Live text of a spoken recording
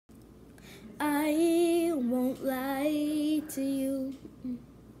I won't lie to you,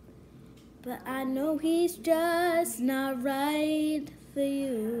 but I know he's just not right for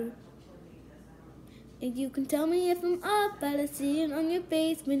you. And you can tell me if I'm up, but I see it on your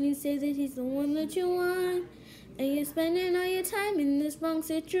face when you say that he's the one that you want. And you're spending all your time in this wrong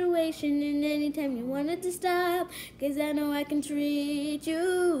situation, and anytime you wanted to stop, 'cause I know I can treat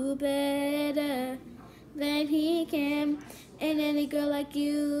you better than he can. And any girl like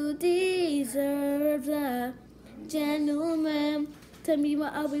you deserves a gentleman. Tell me, why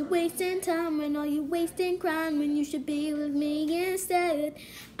are we wasting time when all you wasting crime when you should be with me instead?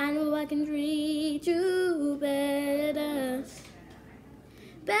 I know I can treat you better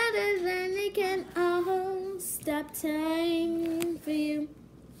than they can. I'll stop time for you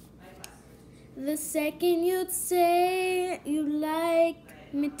the second you'd say you like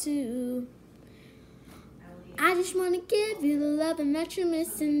me too. I just wanna give you the loving that you're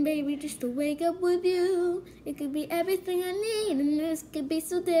missing, baby, just to wake up with you. It could be everything I need, and this could be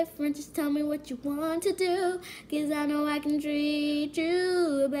so different. Just tell me what you want to do, 'cause I know I can treat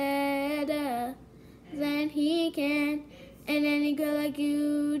you better than he can. And any girl like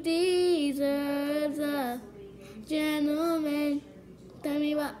you deserves a gentleman. Tell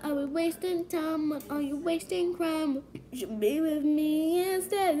me, why are we wasting time? What are you wasting crime? You should be with me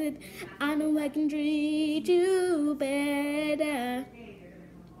instead. I know I can treat you better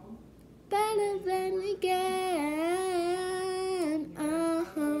than we can.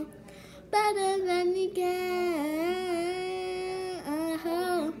 Better than we can.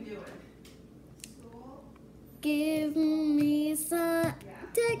 Give me some,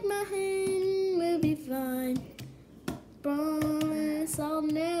 take my hand, we'll be fine. Promise I'll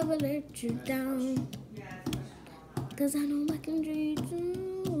never let you down, 'cause I know I can treat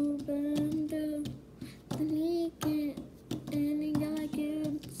you better than he can.